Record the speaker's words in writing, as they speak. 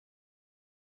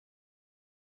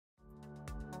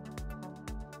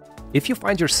If you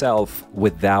find yourself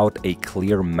without a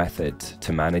clear method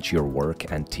to manage your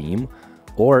work and team,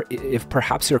 or if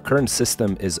perhaps your current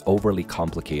system is overly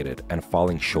complicated and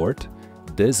falling short,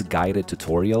 this guided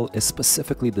tutorial is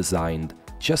specifically designed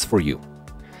just for you.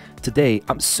 Today,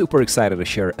 I'm super excited to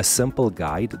share a simple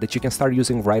guide that you can start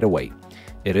using right away.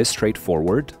 It is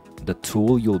straightforward, the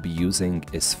tool you'll be using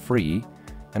is free,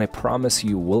 and I promise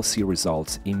you will see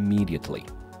results immediately.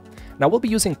 Now, we'll be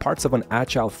using parts of an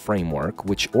Agile framework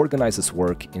which organizes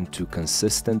work into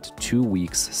consistent 2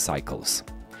 weeks cycles.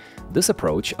 This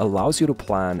approach allows you to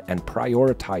plan and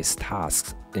prioritize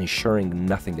tasks, ensuring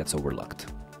nothing gets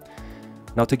overlooked.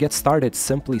 Now, to get started,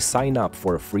 simply sign up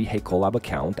for a free Heycollab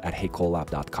account at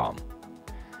heycollab.com.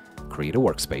 Create a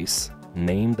workspace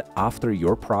named after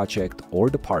your project or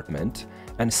department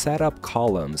and set up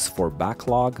columns for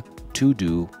backlog,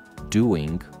 to-do,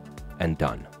 doing, and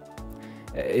done.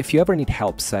 If you ever need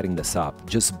help setting this up,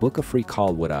 just book a free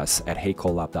call with us at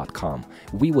heycollab.com.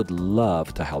 We would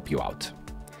love to help you out.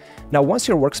 Now, once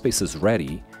your workspace is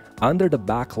ready, under the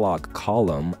backlog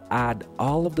column, add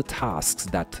all of the tasks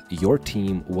that your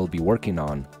team will be working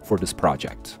on for this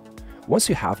project. Once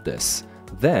you have this,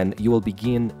 then you will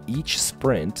begin each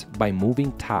sprint by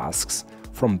moving tasks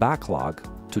from backlog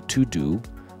to do,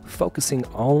 focusing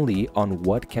only on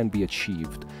what can be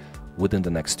achieved within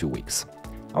the next 2 weeks.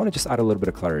 I want to just add a little bit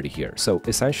of clarity here. So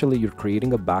essentially, you're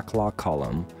creating a backlog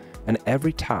column, and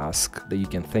every task that you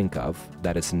can think of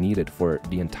that is needed for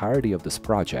the entirety of this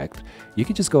project, you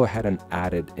can just go ahead and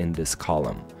add it in this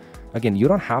column. Again, you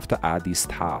don't have to add these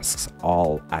tasks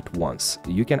all at once.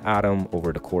 You can add them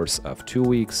over the course of 2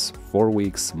 weeks, 4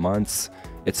 weeks, months.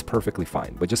 It's perfectly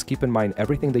fine. But just keep in mind,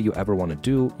 everything that you ever want to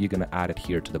do, you're going to add it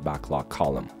here to the backlog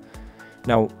column.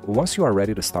 Now, once you are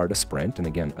ready to start a sprint, and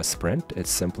again, a sprint is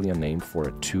simply a name for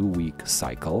a 2-week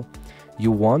cycle, you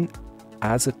want,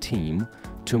 as a team,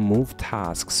 to move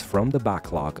tasks from the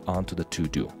backlog onto the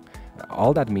to-do.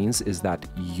 All that means is that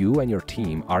you and your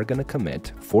team are going to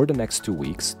commit for the next 2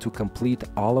 weeks to complete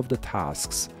all of the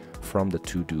tasks from the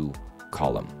to-do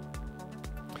column.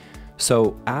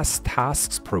 So as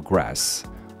tasks progress,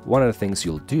 one of the things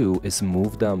you'll do is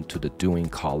move them to the doing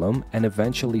column and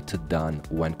eventually to done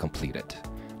when completed.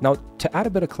 Now, to add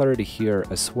a bit of clarity here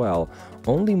as well,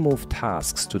 only move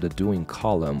tasks to the doing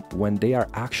column when they are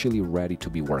actually ready to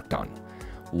be worked on.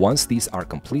 Once these are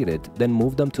completed, then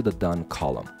move them to the done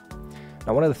column.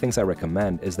 Now, one of the things I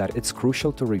recommend is that it's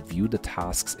crucial to review the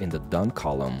tasks in the done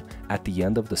column at the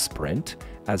end of the sprint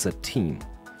as a team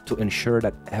to ensure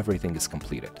that everything is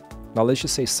completed. Now, let's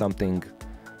just say something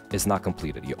is not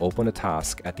completed. You open a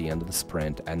task at the end of the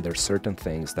sprint and there's certain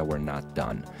things that were not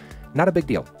done. Not a big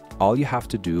deal. All you have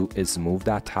to do is move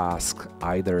that task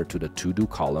either to the to-do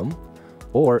column,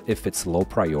 or if it's low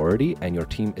priority and your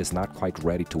team is not quite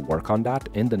ready to work on that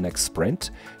in the next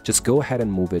sprint, just go ahead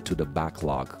and move it to the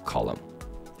backlog column.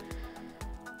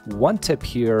 One tip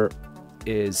here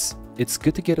is it's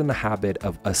good to get in the habit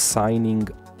of assigning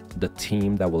the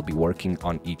team that will be working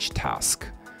on each task.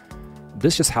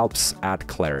 This just helps add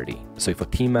clarity. So if a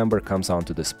team member comes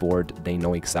onto this board, they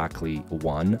know exactly,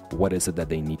 1, what is it that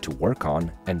they need to work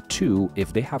on, and 2,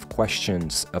 if they have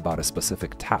questions about a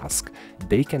specific task,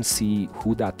 they can see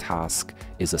who that task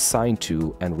is assigned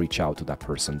to and reach out to that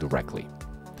person directly.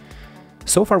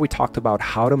 So far, we talked about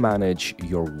how to manage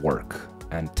your work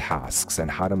and tasks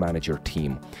and how to manage your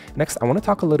team. Next, I want to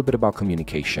talk a little bit about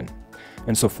communication.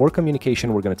 And so for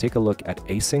communication, we're going to take a look at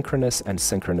asynchronous and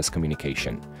synchronous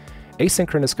communication.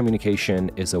 Asynchronous communication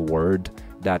is a word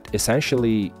that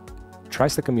essentially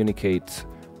tries to communicate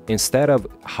instead of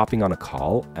hopping on a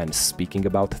call and speaking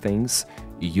about things.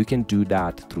 You can do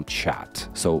that through chat.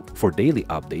 So for daily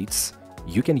updates,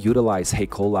 you can utilize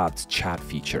Heycollab's chat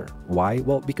feature. Why?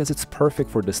 Well, because it's perfect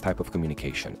for this type of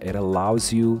communication. It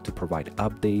allows you to provide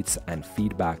updates and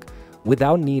feedback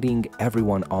without needing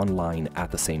everyone online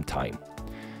at the same time.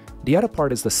 The other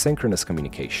part is the synchronous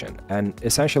communication, and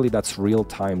essentially that's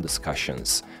real-time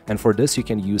discussions. And for this, you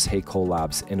can use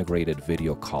Heycollab's integrated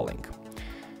video calling.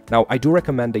 Now, I do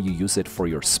recommend that you use it for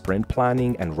your sprint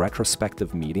planning and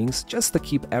retrospective meetings just to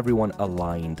keep everyone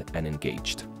aligned and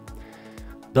engaged.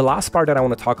 The last part that I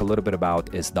want to talk a little bit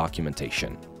about is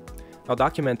documentation. Now,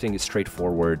 documenting is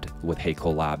straightforward with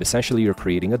Heycollab. Essentially, you're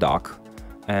creating a doc,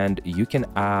 and you can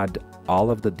add all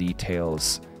of the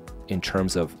details in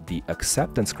terms of the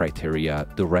acceptance criteria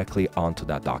directly onto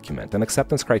that document. And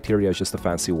acceptance criteria is just a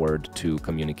fancy word to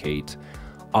communicate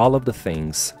all of the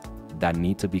things that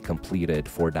need to be completed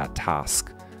for that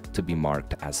task to be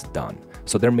marked as done.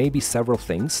 So there may be several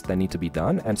things that need to be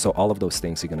done, and so all of those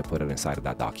things, you're going to put it inside of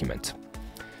that document.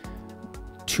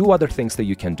 Two other things that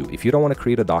you can do. If you don't want to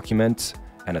create a document,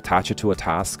 and attach it to a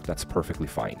task, that's perfectly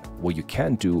fine. What you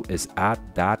can do is add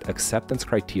that acceptance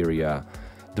criteria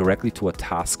directly to a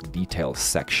task details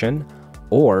section,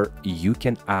 or you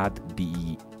can add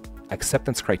the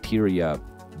acceptance criteria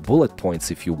bullet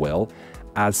points, if you will,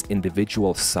 as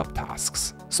individual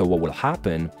subtasks. So what will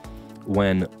happen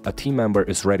when a team member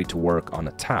is ready to work on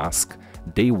a task,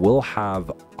 they will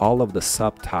have all of the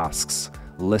subtasks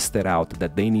listed out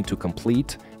that they need to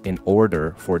complete in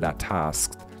order for that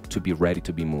task to be ready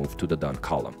to be moved to the done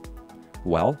column.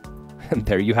 Well,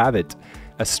 there you have it,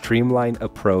 a streamlined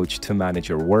approach to manage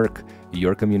your work,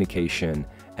 your communication,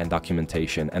 and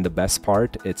documentation. And the best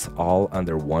part, it's all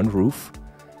under one roof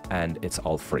and it's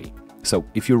all free. So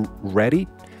if you're ready,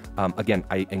 again,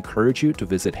 I encourage you to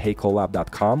visit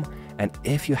heycollab.com. And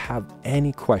if you have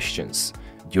any questions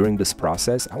during this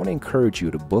process, I want to encourage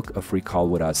you to book a free call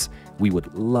with us. We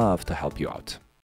would love to help you out.